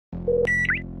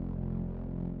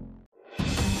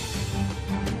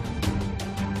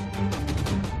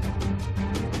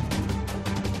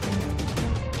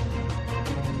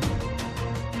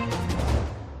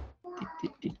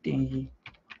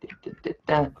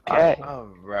Okay. All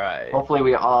right. Hopefully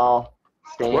we all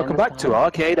stay Welcome in back to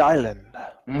Arcade Island.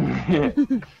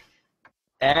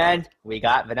 And we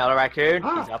got Vanilla Raccoon.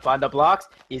 He's up on the blocks.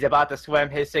 He's about to swim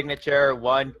his signature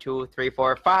 1, 2, 3,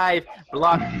 4, 5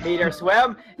 block meter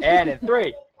swim. And in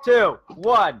 3, 2,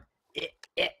 1,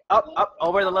 up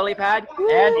over the lily pad,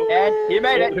 and he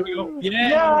made it.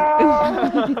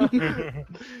 Yeah.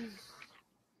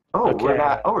 Oh, Okay.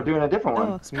 we're doing a different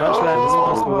one. As much land as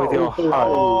possible with your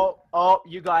hoe. Oh,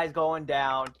 you guys going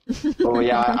down. Oh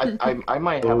yeah, I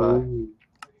might have a.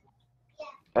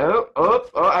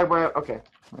 I went. Okay.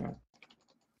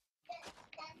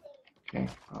 Okay.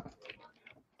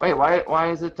 Wait, why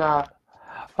is it?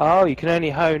 Oh, you can only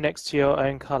hoe next to your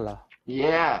own color.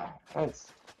 Yeah,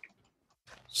 that's.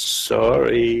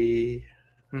 Sorry.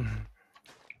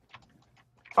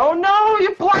 Oh no!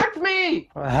 You blocked me!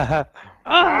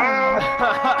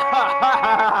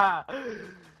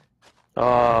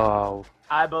 Oh.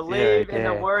 I believe in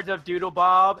the words of Doodle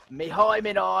Bob, Mihoy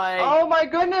Minoy. Oh my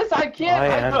goodness! I can't. I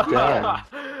am done.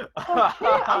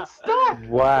 I'm stuck.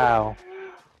 Wow.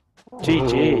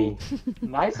 GG.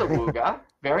 Nice, Awuga.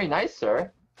 Very nice, sir.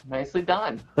 Nicely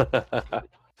done.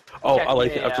 Oh, I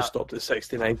like it. I've just stopped at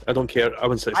 69. I don't care.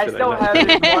 I'm in 69 I still now. have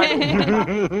this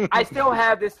one. I still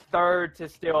have this third to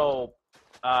still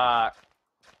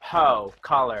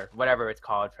color, whatever it's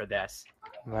called for this.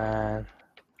 Man.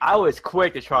 I was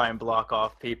quick to try and block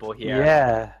off people here.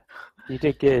 Yeah. You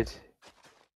did good.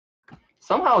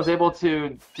 Somehow I was able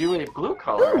to do a blue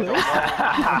color.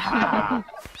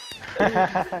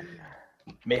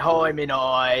 Mihoy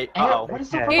Minoy. Uh-oh. What is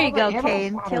the Here you problem go, with Kane.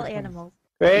 animals? Kill animals.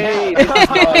 Hey, this is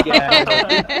fun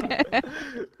again.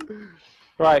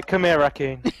 Right, come here,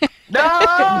 Raccoon. No!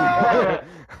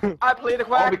 I plead the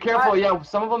quack. Oh, be careful. Yeah,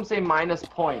 some of them say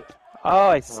 -point. Oh,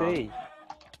 I see.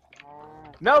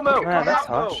 No move. Man, that's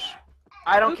No move. harsh.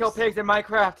 I don't kill pigs in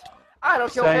Minecraft. I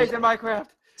don't kill So- pigs in Minecraft.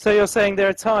 So you're saying there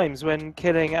are times when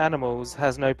killing animals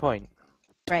has no point?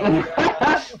 Right.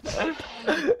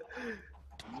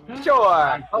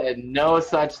 Sure. Said no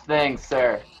such thing,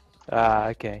 sir. Ah,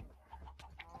 okay.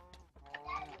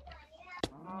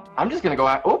 I'm just gonna go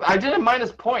out. Oh, I did a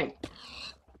 -point.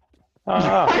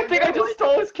 Oh. I think I just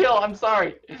stole his kill. I'm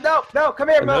sorry. No, come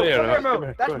here, Come move. here, Come here, come move.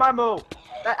 here, That's come my move.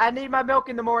 I need my milk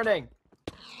in the morning.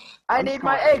 I I'm need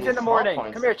my smart. eggs in the Small morning.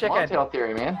 points. Come here, chicken. Long-tail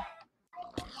theory, man.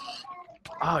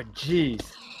 Oh, jeez.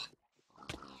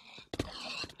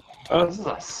 This is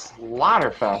a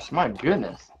slaughter fest. My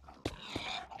goodness.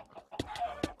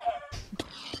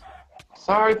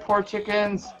 Sorry, poor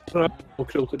chickens. Oh,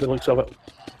 cruelty the looks of it.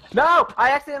 No,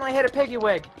 I accidentally hit a piggy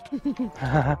wig.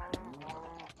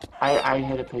 I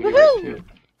hit a piggy wig too.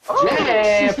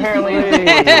 Yay! Apparently,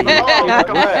 Yeah.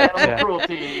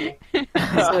 cruelty. So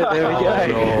there we go. Oh,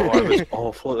 no, I was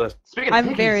awful at this. Speaking of I'm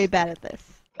piggies, very bad at this.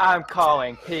 I'm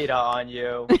calling PETA on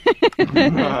you.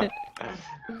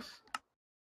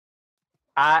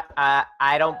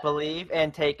 I don't believe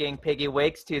in taking piggy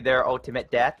wigs to their ultimate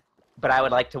death, but I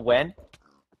would like to win.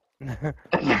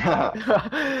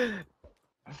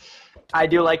 I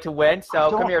do like to win, so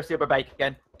come here, Super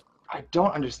Bacon. I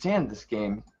don't understand this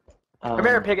game. Come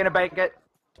here, pig in a blanket.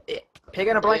 Pig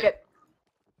in a blanket.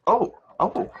 Oh, I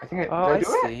think Oh, did I I do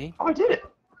it? see. Oh, I did it.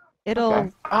 It'll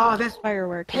Okay. Oh, this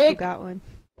firework if you Pig. got one.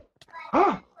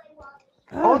 Oh,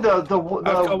 the walls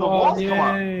come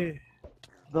up. Yay.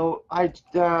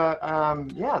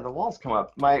 Yeah, the walls come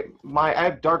up. I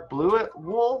have dark blue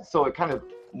wool, so it kind of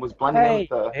was blending in Hey, with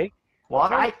the pig.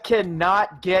 water. I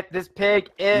cannot get this pig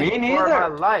in Me for neither. my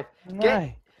life.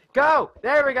 No. Go!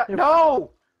 There we go.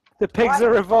 No! The pigs What?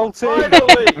 are revolting.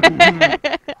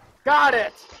 Finally! Got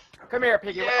it! Come here,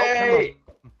 piggy. Yay!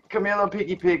 Come here, little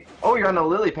piggy pig. Oh, you're on the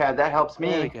lily pad. That helps me.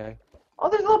 There we go. Oh,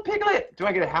 there's a little piglet. Do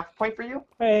I get a half point for you?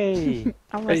 Hey. Hey,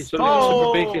 Almost. so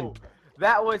Oh! super bacon.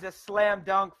 That was a slam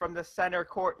dunk from the center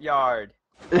courtyard.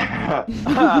 Yeah.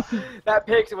 That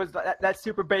pig was that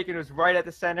super bacon was right at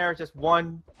the center, just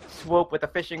one swoop with a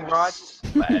fishing rod.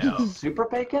 Wow. Super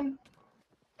bacon?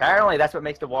 Apparently, that's what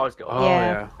makes the walls go. Oh,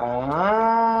 Yeah. yeah.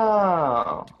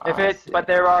 Oh. I see. But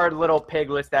there are little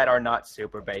piglets that are not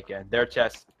super bacon. They're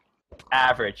just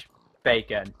average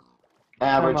bacon.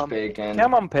 Average Come on. bacon.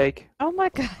 Come on, pig. Oh my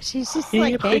gosh, he's just Here,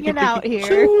 like piggy, hanging out piggy. here.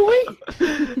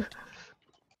 Choo-wee.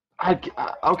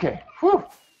 Okay. Whew.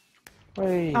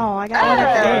 Wait. Oh, I got one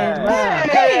at the end.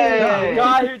 Hey! The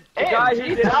guy who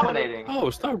AMG didn't want dominating. Oh,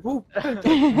 star whoop.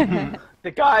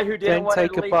 the guy who didn't Don't want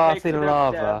take to a leave bath pigs to in their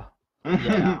lava.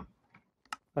 Yeah.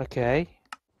 Okay.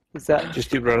 Is that Just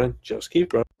keep running. Just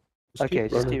keep running. okay?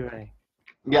 Just running. keep running.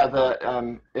 Yeah,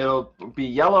 it'll be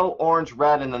yellow, orange,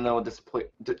 red, and then they'll disappear.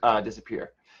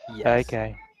 Yes.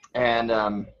 Okay. And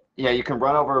Yeah, you can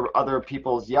run over other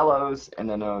people's yellows, and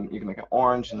then you can make an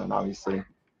orange, and then obviously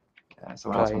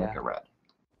someone else can make a red.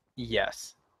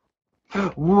 Yes.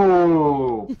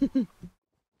 Whoa!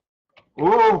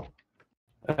 Whoa!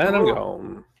 And I'm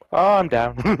gone. Oh, I'm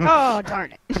down. Oh,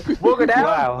 darn it. We'll go down.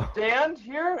 Wow. Stand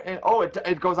here, and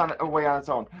it goes on away on its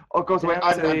own. Oh, it goes away.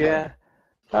 Down to the,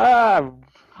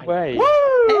 wait. Woo!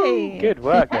 Hey. Good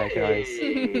work there, guys.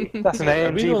 That's an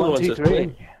Are we the AMG only ones that's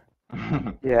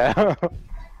 123. Yeah.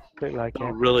 Look like Oh,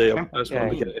 it. really, that's Yeah.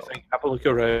 what we get to think. Have a look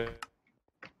around.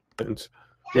 There's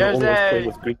Almost a- playing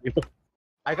with green.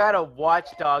 I got a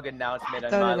watchdog announcement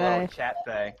in So my did little I. chat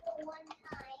thing.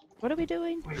 What are we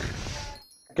doing?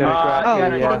 Go grab Oh,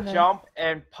 You the, gotta yeah. jump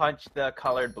and punch the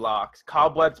colored blocks.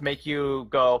 Cobwebs make you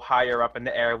go higher up in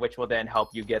the air, which will then help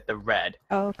you get the red.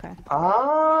 Oh, okay.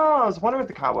 Oh, I was wondering what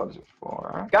the cobwebs are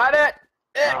for. Got it?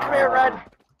 Come here, Red. Ah.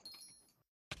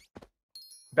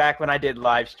 Back when I did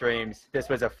live streams, this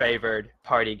was a favored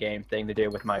party game thing to do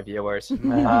with my viewers.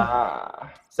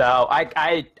 Ah. So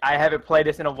I haven't played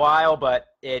this in a while, but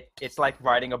it's like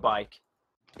riding a bike.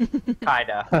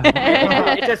 Kinda.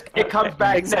 it comes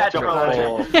back Except jump naturally.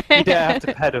 on You don't have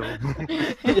to pedal.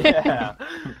 Yeah.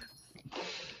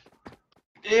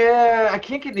 Yeah, I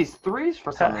can't get these threes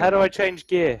for some How do I reason. change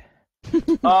gear?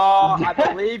 Oh, I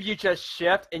believe you just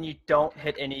shift and you don't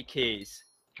hit any keys.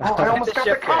 Oh, I almost got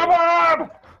the Shift key.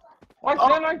 cobweb! Why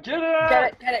can't I get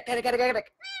it? Get it.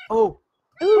 Oh.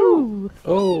 Ooh.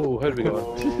 Oh, how do we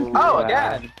go? Oh, Oh,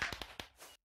 again.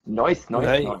 Nice.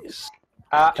 Nice.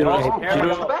 Oh, Do you know- Oh, do you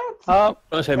know- bats. Oh,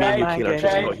 That's how me and Bang, Kira just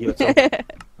bang. got here. So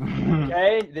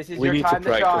Okay, this is We your need to time to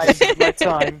practice. shine. my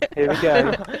time. Here we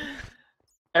go.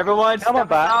 Everyone, Come on, step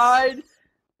Bats. aside.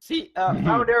 See,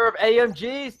 founder of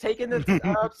AMG is taking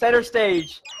the center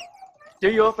stage. Do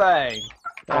your thing.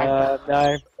 No.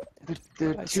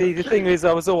 See, the thing is,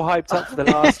 I was all hyped up for the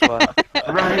last one.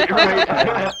 Right.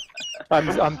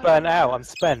 I'm burnt out. I'm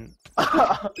spent.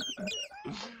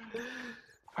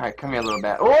 Alright, come here, little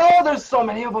bat. Oh, there's so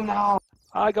many of them now.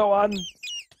 I go on.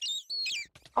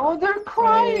 Oh, they're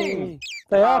crying.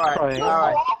 They are Alright, crying.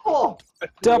 alright. Awful.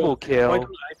 Double kill.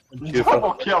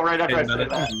 Double kill right after I said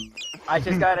that. I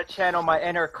just gotta channel my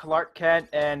inner Clark Kent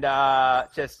and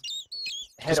just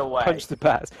hit Just away. punch the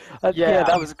bats. Yeah, Yeah.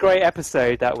 that was a great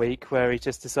episode that week where he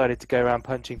just decided to go around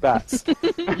punching bats.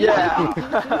 Yeah.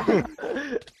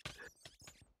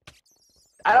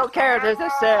 I don't care if there's a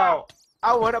sale.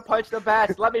 I want to punch the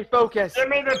bats. Let me focus. Give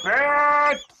me the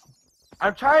bats.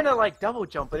 I'm trying to like double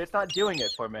jump, but it's not doing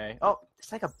it for me. Oh,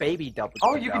 it's like a baby double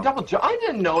jump. Oh, you can double jump. I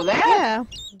didn't know that. Yeah.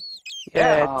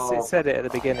 Yeah, Oh. it said it at the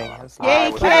beginning. I was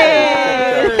Yay, like,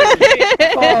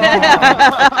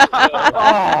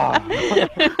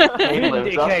 He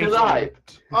lives up to the hype.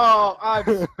 Oh, I'm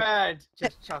spent.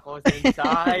 Just chuckles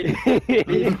inside.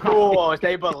 These fools,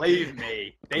 they believe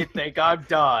me. They think I'm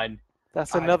done.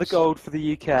 That's another gold for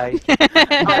the UK.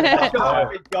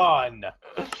 I'm gone.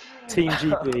 Team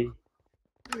GB.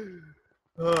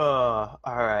 Oh,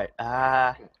 all right.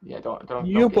 Yeah, don't.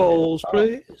 New balls,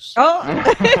 please.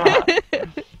 Oh.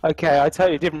 Okay, I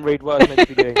totally didn't read what I was meant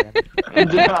to be doing then.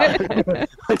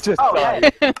 I just Oh,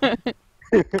 died.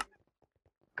 hey.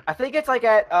 I think it's like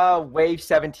at wave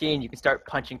 17, you can start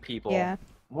punching people. Yeah.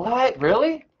 What?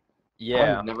 Really?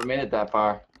 Yeah. I've never made it that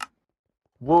far.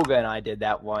 Wooga and I did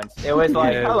that once. It was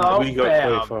like, Yeah, hello, we got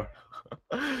fam. quite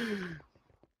far.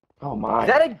 Oh my.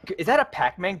 Is that a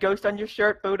Pac-Man ghost on your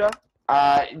shirt, Buddha?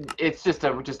 It's just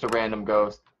a random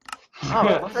ghost. Oh,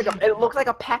 it looks like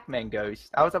a Pac-Man ghost.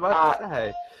 I was about to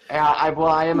say.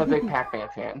 I am a big Pac-Man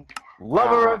fan.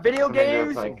 Lover of video I mean, there's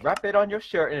games, like- wrap it on your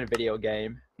shirt in a video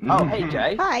game. Oh, hey,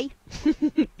 Jay. Hi.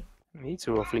 Me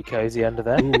too awfully cozy under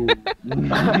there. Hello.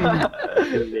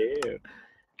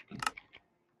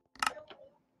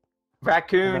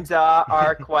 Raccoons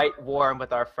are quite warm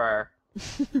with our fur.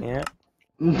 Yeah.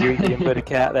 Greedy and Buddha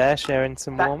cat there sharing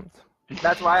some That- warmth.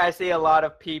 That's why I see a lot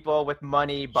of people with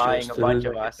money buying a bunch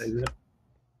of us.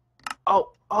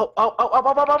 Oh. Oh,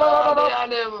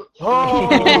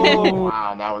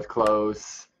 wow, that was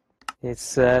close.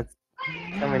 It's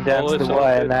coming down to it's the all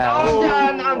wire good. now.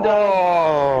 I'm done.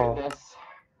 Oh. Goodness.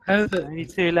 How the, Only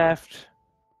two left.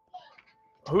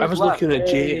 Who's I was left? looking at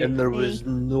Jay Hey. and there was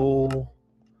no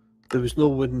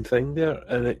wooden thing there,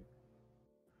 and it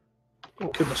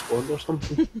could have spawned or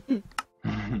something.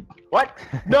 What?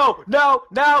 No! Oh,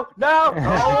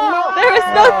 There was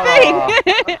no thing.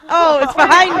 Oh, it's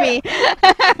behind me.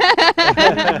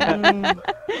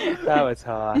 That was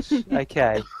harsh.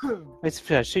 Okay.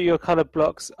 Mr. Shoot your colored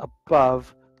blocks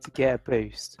above to get a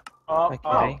boost. Oh,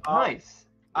 Okay. Nice.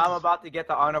 I'm about to get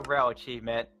the on a rail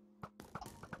achievement.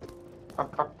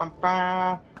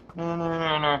 Is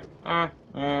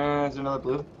there another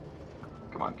blue?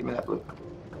 Come on, give me that blue.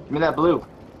 Give me that blue.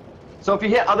 So if you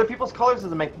hit other people's colors,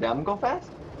 does it make them go fast?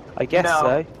 I guess No.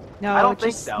 so. No, I don't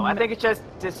think just so. I think it just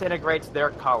disintegrates their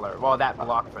color. Well, that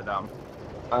block for them.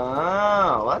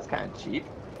 Oh, well, that's kind of cheap.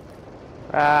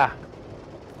 Ah.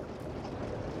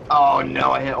 Oh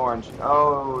no, I hit orange.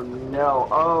 Oh no.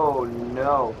 Oh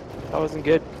no. That wasn't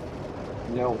good.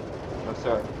 No. No,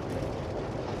 sir.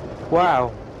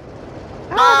 Wow.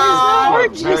 Ah, Very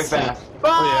there's no oranges. fast.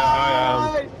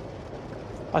 Oh,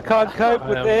 I can't cope I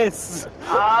with am- this.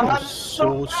 I'm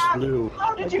so slow.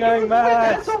 How did I'm you going get away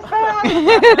mad. with that so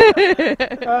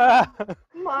fast? Ah.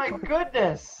 My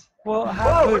goodness. What Whoa,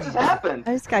 happened? what just happened?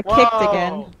 I just got kicked Whoa.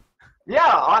 again. Yeah,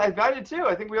 I did too.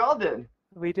 I think we all did.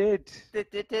 We did.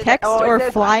 Text Oh, it or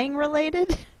says- flying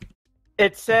related?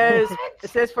 It says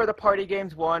for the party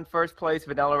games one, first place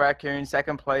Vanilla Raccoon,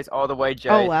 second place All the Way Jay,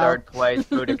 Oh, wow. third place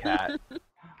Buddha Cat.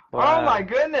 Oh my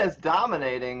goodness,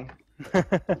 dominating.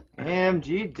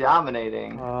 AMG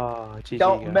dominating. Oh, GG.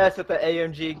 Don't guys. mess with the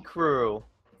AMG crew.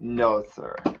 No,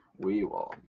 sir. We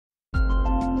will